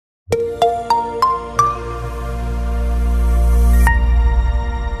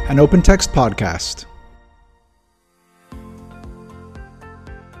an OpenText podcast.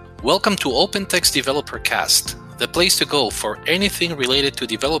 Welcome to OpenText Developer Cast, the place to go for anything related to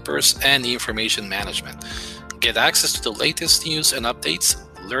developers and information management. Get access to the latest news and updates,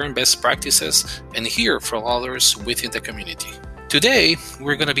 learn best practices, and hear from others within the community. Today,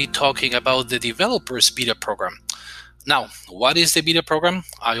 we're going to be talking about the Developers Beta Program. Now, what is the beta program?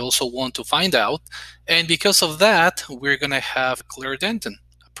 I also want to find out. And because of that, we're going to have Claire Denton,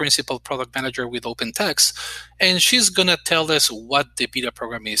 Principal Product Manager with OpenText, and she's going to tell us what the beta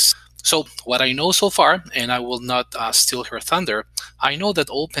program is. So what I know so far, and I will not steal her thunder, I know that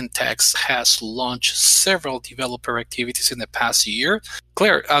OpenText has launched several developer activities in the past year.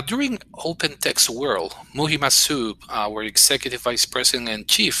 Claire, during OpenText World, Muhi Masood, our Executive Vice President and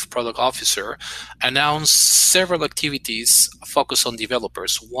Chief Product Officer, announced several activities focused on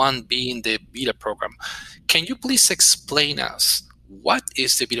developers, one being the beta program. Can you please explain us what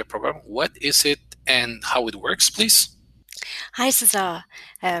is the beta program, what is it, and how it works, please? Hi, Cesar.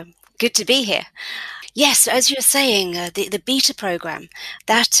 Good to be here. Yes, as you were saying, the beta program,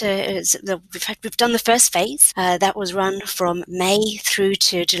 we've done the first phase. That was run from May through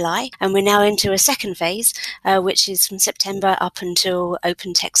to July, and we're now into a second phase, which is from September up until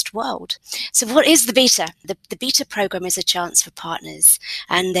OpenText World. So what is the beta? The beta program is a chance for partners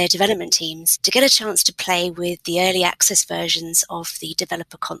and their development teams to get a chance to play with the early access versions of the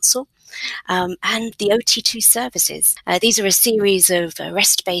developer console. And the OT2 services. These are a series of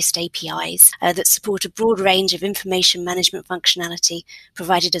REST-based APIs that support a broad range of information management functionality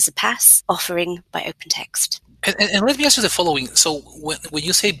provided as a PaaS offering by OpenText. And let me ask you the following. So when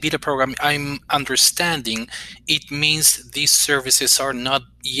you say beta program, I'm understanding it means these services are not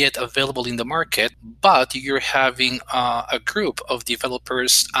yet available in the market, but you're having a group of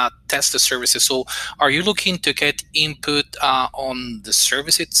developers test the services. So are you looking to get input on the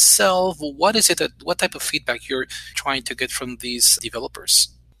service itself? What type of feedback you're trying to get from these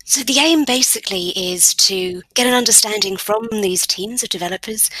developers? So the aim basically is to get an understanding from these teams of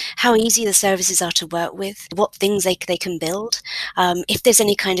developers how easy the services are to work with, what things they can build, if there's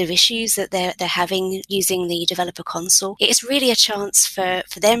any kind of issues that they're having using the developer console. It's really a chance for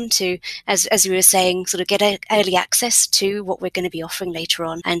them to, as we were saying, sort of get early access to what we're going to be offering later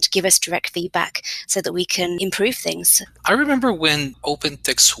on and give us direct feedback so that we can improve things. I remember when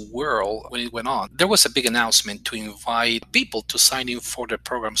OpenText World, when it went on, there was a big announcement to invite people to sign in for the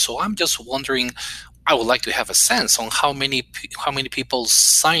program. So I'm just wondering, I would like to have a sense on how many people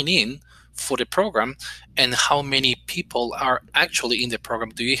sign in for the program and how many people are actually in the program.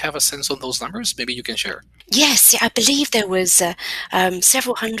 Do you have a sense on those numbers? Maybe you can share. Yes, I believe there was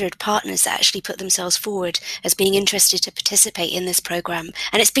several hundred partners that actually put themselves forward as being interested to participate in this program.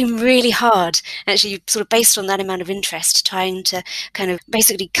 And it's been really hard, actually, sort of based on that amount of interest, trying to kind of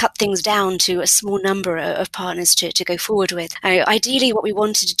basically cut things down to a small number of partners to go forward with. Ideally, what we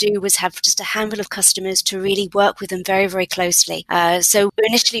wanted to do was have just a handful of customers to really work with them very, very closely. So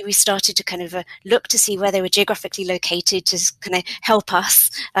initially, we started to kind of look to see where they were geographically located to kind of help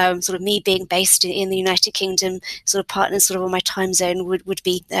us, sort of me being based in the United Kingdom, sort of partners sort of on my time zone would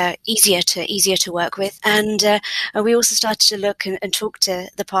be easier to work with. And we also started to look and talk to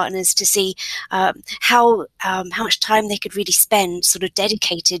the partners to see how much time they could really spend sort of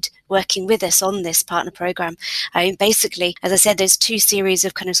dedicated working with us on this partner program. Basically, as I said, there's two series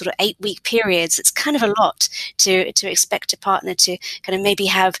of kind of sort of 8-week periods. It's kind of a lot to expect a partner to kind of maybe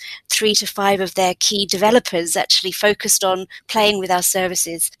have 3 to 5 of their key developers actually focused on playing with our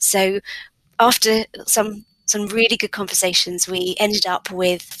services. So after some really good conversations, we ended up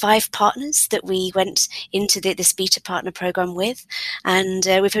with 5 partners that we went into this beta partner program with, and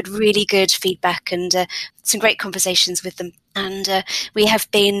we've had really good feedback and some great conversations with them. And we have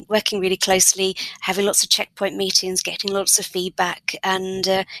been working really closely, having lots of checkpoint meetings, getting lots of feedback, and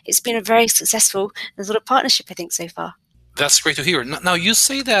it's been a very successful sort of partnership, I think, so far. That's great to hear. Now, you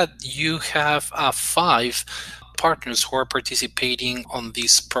say that you have 5 partners who are participating on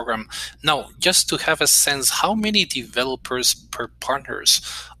this program. Now, just to have a sense, how many developers per partners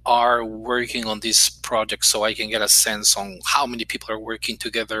are working on this project so I can get a sense on how many people are working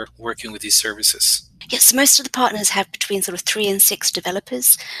together, working with these services? Yes, most of the partners have between sort of 3 and 6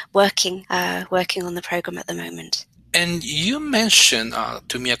 developers working on the program at the moment. And you mentioned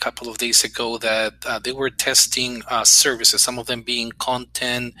to me a couple of days ago that they were testing services, some of them being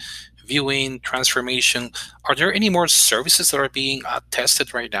content, viewing, transformation. Are there any more services that are being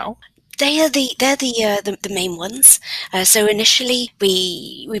tested right now? They're the main ones. So initially,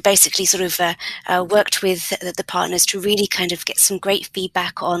 we basically sort of worked with the partners to really kind of get some great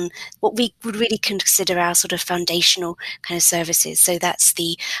feedback on what we would really consider our sort of foundational kind of services. So that's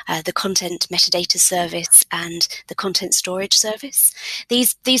the content metadata service and the content storage service.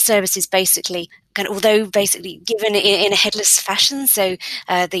 These services basically, although basically given in a headless fashion, so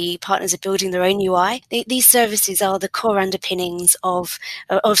the partners are building their own UI. These services are the core underpinnings of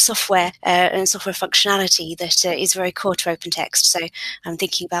software and software functionality that is very core to OpenText. So I'm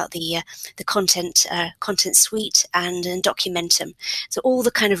thinking about the content suite and Documentum. So all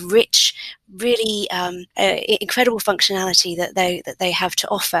the kind of rich, really incredible functionality that they have to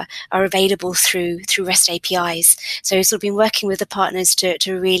offer are available through REST APIs. So sort of been working with the partners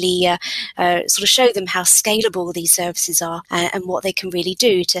to really sort of show them how scalable these services are and what they can really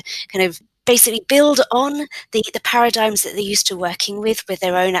do to kind of basically build on the paradigms that they're used to working with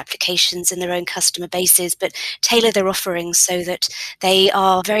their own applications and their own customer bases, but tailor their offerings so that they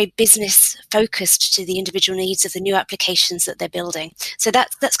are very business focused to the individual needs of the new applications that they're building. So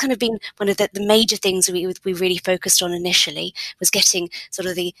that's kind of been one of the major things we really focused on initially, was getting sort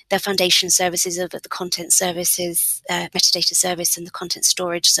of their foundation services of the content services, metadata service and the content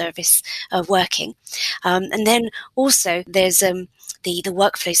storage service working. And then also there's the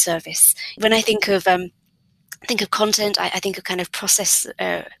workflow service. When I think of content, I think of kind of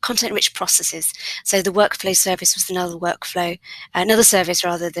content-rich processes. So the workflow service was another service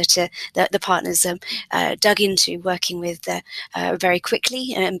rather that the partners dug into, working with very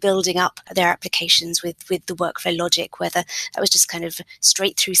quickly and building up their applications with the workflow logic, whether that was just kind of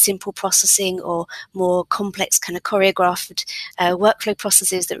straight through simple processing or more complex kind of choreographed workflow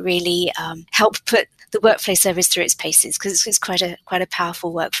processes that really help put the workflow service through its paces, because it's quite a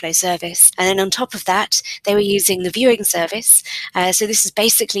powerful workflow service. And then on top of that, they were using the viewing service. So this is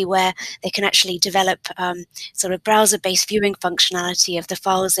basically where they can actually develop sort of browser-based viewing functionality of the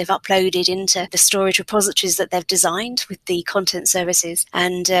files they've uploaded into the storage repositories that they've designed with the content services,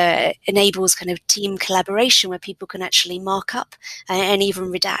 and enables kind of team collaboration where people can actually mark up and even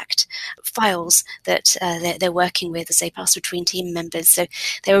redact files that they're working with as they pass between team members. So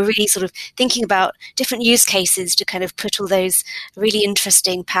they were really sort of thinking about different use cases to kind of put all those really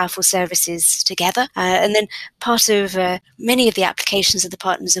interesting, powerful services together. And then part of many of the applications that the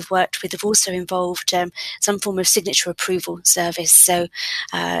partners have worked with have also involved some form of signature approval service. So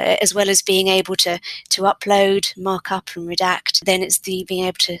as well as being able to upload, mark up and redact, then it's being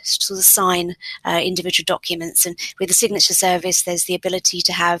able to sort of sign individual documents. And with the signature service, there's the ability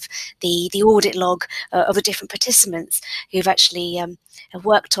to have the audit log of the different participants who've actually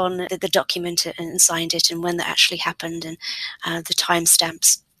worked on the document and signed it, and when that actually happened, and the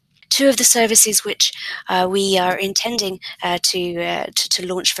timestamps. Two of the services which we are intending to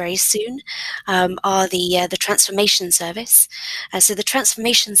launch very soon are the transformation service. So the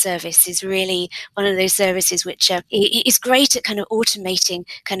transformation service is really one of those services which is great at kind of automating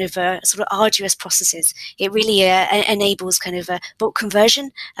kind of sort of arduous processes. It really enables kind of bulk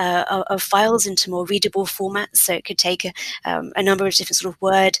conversion of files into more readable formats. So it could take a number of different sort of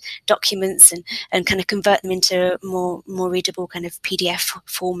Word documents and kind of convert them into more readable kind of PDF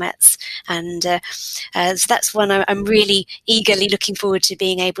formats. And so that's one I'm really eagerly looking forward to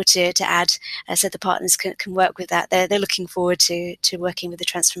being able to add, so the partners can work with that. They're looking forward to working with the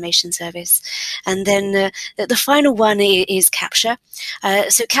transformation service. And then the final one is Capture.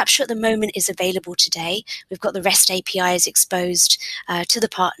 So Capture at the moment is available today. We've got the REST APIs exposed to the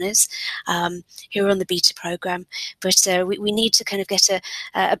partners who are on the beta program, but we need to kind of get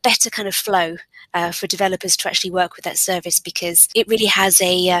a better kind of flow for developers to actually work with that service, because it really has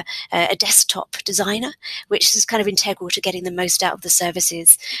a desktop designer, which is kind of integral to getting the most out of the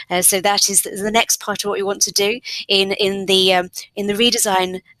services. So that is the next part of what we want to do in the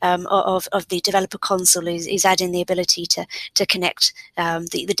redesign of the developer console is adding the ability to connect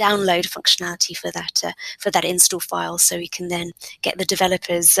the download functionality for that install file, so we can then get the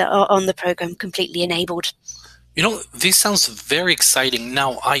developers on the program completely enabled. This sounds very exciting.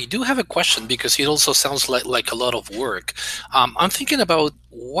 Now, I do have a question, because it also sounds like a lot of work. I'm thinking about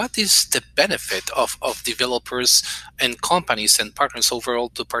what is the benefit of developers and companies and partners overall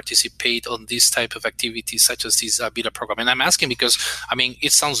to participate on this type of activities, such as this beta program. And I'm asking because,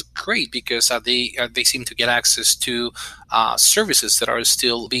 it sounds great, because they seem to get access to services that are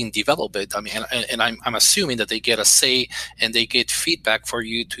still being developed. And I'm assuming that they get a say and they get feedback for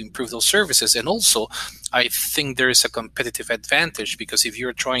you to improve those services. And also, I think there is a competitive advantage, because if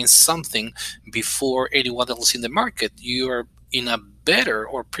you're trying something before anyone else in the market, you are in a better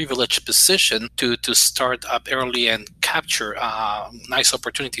or privileged position to start up early and capture nice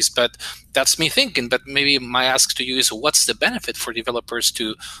opportunities. But that's me thinking. But maybe my ask to you is, what's the benefit for developers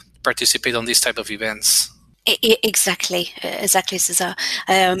to participate on these type of events? Exactly, Cesar.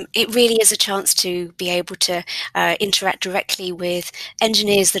 It really is a chance to be able to interact directly with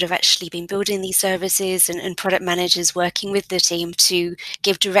engineers that have actually been building these services, and product managers working with the team to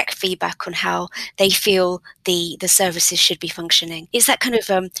give direct feedback on how they feel the services should be functioning. It's that kind of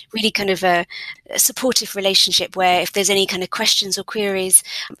really kind of a supportive relationship where if there's any kind of questions or queries,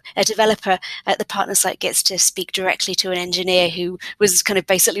 a developer at the partner site gets to speak directly to an engineer who was kind of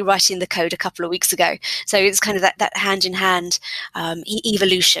basically writing the code a couple of weeks ago. So it's kind of that hand in hand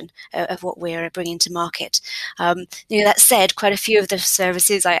evolution of what we're bringing to market. That said, quite a few of the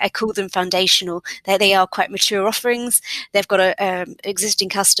services, I call them foundational. They are quite mature offerings. They've got an existing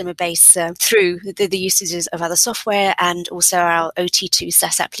customer base through the usages of other software and also our OT2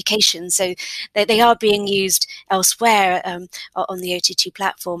 SaaS applications. So they are being used elsewhere on the OT2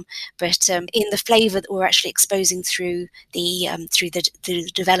 platform, but in the flavor that we're actually exposing through the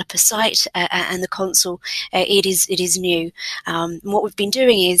developer site and the console, it is new. What we've been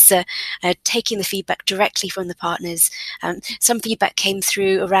doing is taking the feedback directly from the partners. Some feedback came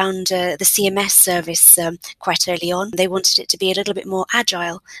through around the CMS service quite early on. They wanted it to be a little bit more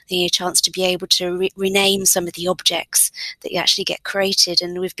agile, a chance to be able to rename some of the objects that you actually get created,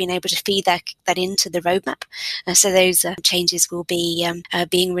 and we've been able to feed that into the roadmap. So those changes will be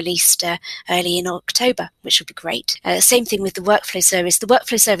being released early in October, which will be great. Same thing with the workflow service. The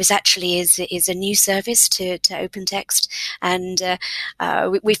workflow service actually is a new service to OpenText, and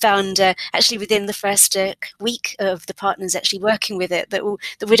we found actually within the first week of the partners actually working with it that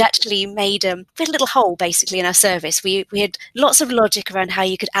we'd actually made a little hole basically in our service. We had lots of logic around how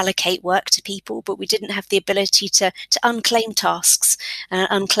you could allocate work to people, but we didn't have the ability to unclaim tasks,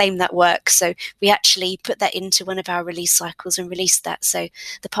 unclaim that work. So we actually put that into one of our release cycles and released that so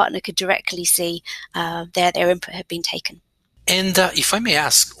the partner could directly see their input had been taken. And if I may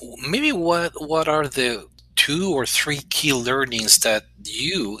ask, maybe what are the 2 or 3 key learnings that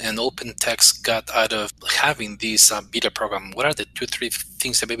you and OpenText got out of having this beta program? What are the 2-3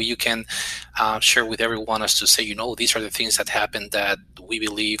 things that maybe you can share with everyone as to say, these are the things that happened that we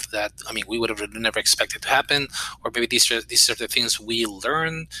believe that, we would have never expected to happen, or maybe these are the things we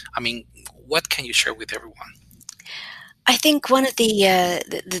learned. What can you share with everyone? I think one of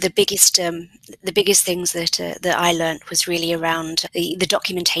the biggest things that I learned was really around the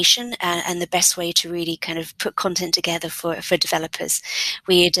documentation and the best way to really kind of put content together for developers.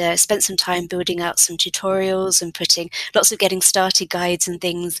 We had spent some time building out some tutorials and putting lots of getting started guides and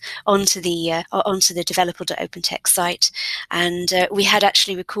things onto the developer.opentext site, and we had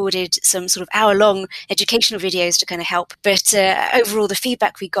actually recorded some sort of hour-long educational videos to kind of help. But overall, the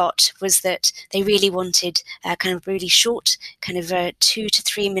feedback we got was that they really wanted kind of really short, kind of 2 to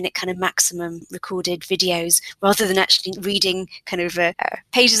 3 minute kind of maximum recorded videos, rather than actually reading kind of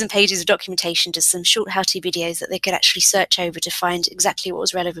pages and pages of documentation, just some short how-to videos that they could actually search over to find exactly what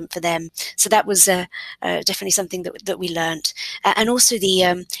was relevant for them. So that was definitely something that we learned, and also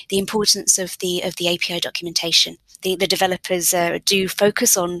the importance of the API documentation. The developers do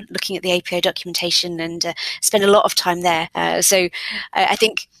focus on looking at the API documentation and spend a lot of time there. So I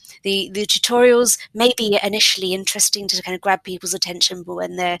think the tutorials may be initially interesting to kind of grab people's attention, but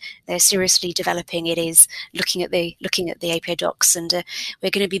when they're seriously developing, it is looking at the API docs, and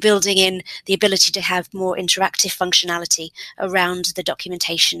we're going to be building in the ability to have more interactive functionality around the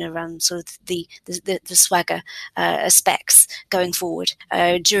documentation, around sort of the Swagger specs going forward.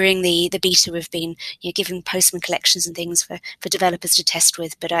 During the beta, we've been giving Postman collections and things for developers to test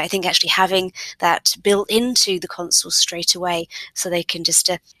with, but I think actually having that built into the console straight away so they can just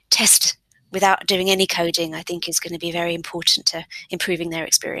test without doing any coding, I think is going to be very important to improving their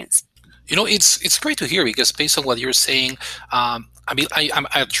experience. It's great to hear, because based on what you're saying,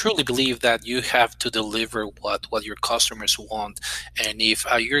 I truly believe that you have to deliver what your customers want, and if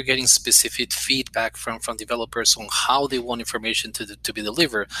you're getting specific feedback from developers on how they want information to be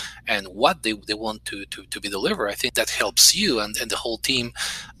delivered and what they want to be delivered, I think that helps you and the whole team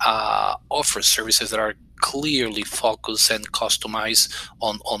offer services that are clearly focused and customized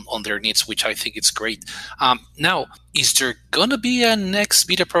on their needs, which I think is great. Now, is there going to be a next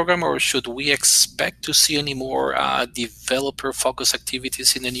beta program, or should we expect to see any more developer-focused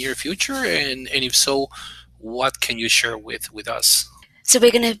activities in the near future? And if so, what can you share with us? So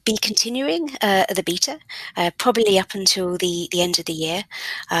we're going to be continuing the beta, probably up until the end of the year.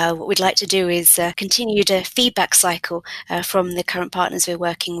 What we'd like to do is continue the feedback cycle from the current partners we're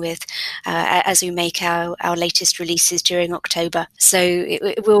working with as we make our latest releases during October. So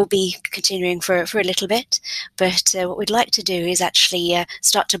it will be continuing for a little bit, but what we'd like to do is actually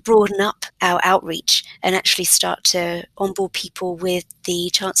start to broaden up our outreach and actually start to onboard people with the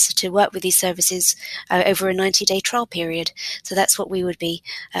chance to work with these services over a 90-day trial period. So that's what we would be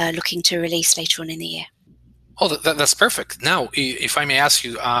looking to release later on in the year. Oh, that's perfect. Now, if I may ask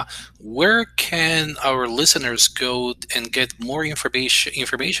you, where can our listeners go and get more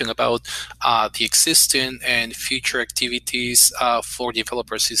information about the existing and future activities for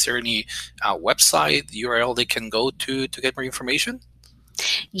developers? Is there any website, URL they can go to get more information?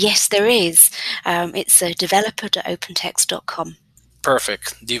 Yes, there is. It's developer.opentext.com.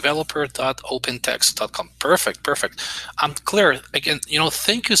 Perfect. Developer.opentext.com. Perfect. Claire, again,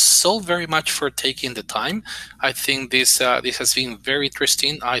 thank you so very much for taking the time. I think this has been very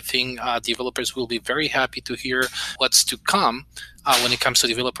interesting. I think developers will be very happy to hear what's to come when it comes to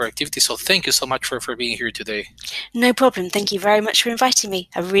developer activity. So thank you so much for being here today. No problem. Thank you very much for inviting me.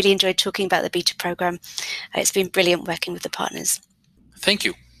 I really enjoyed talking about the beta program. It's been brilliant working with the partners. Thank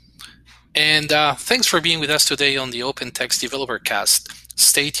you. And thanks for being with us today on the OpenText Developer Cast.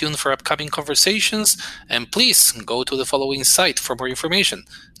 Stay tuned for upcoming conversations, and please go to the following site for more information,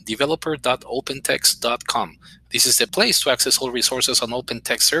 developer.opentext.com. This is the place to access all resources on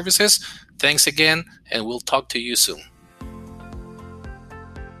OpenText services. Thanks again, and we'll talk to you soon.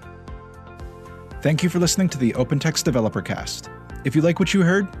 Thank you for listening to the OpenText Developer Cast. If you like what you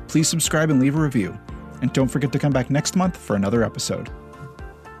heard, please subscribe and leave a review. And don't forget to come back next month for another episode.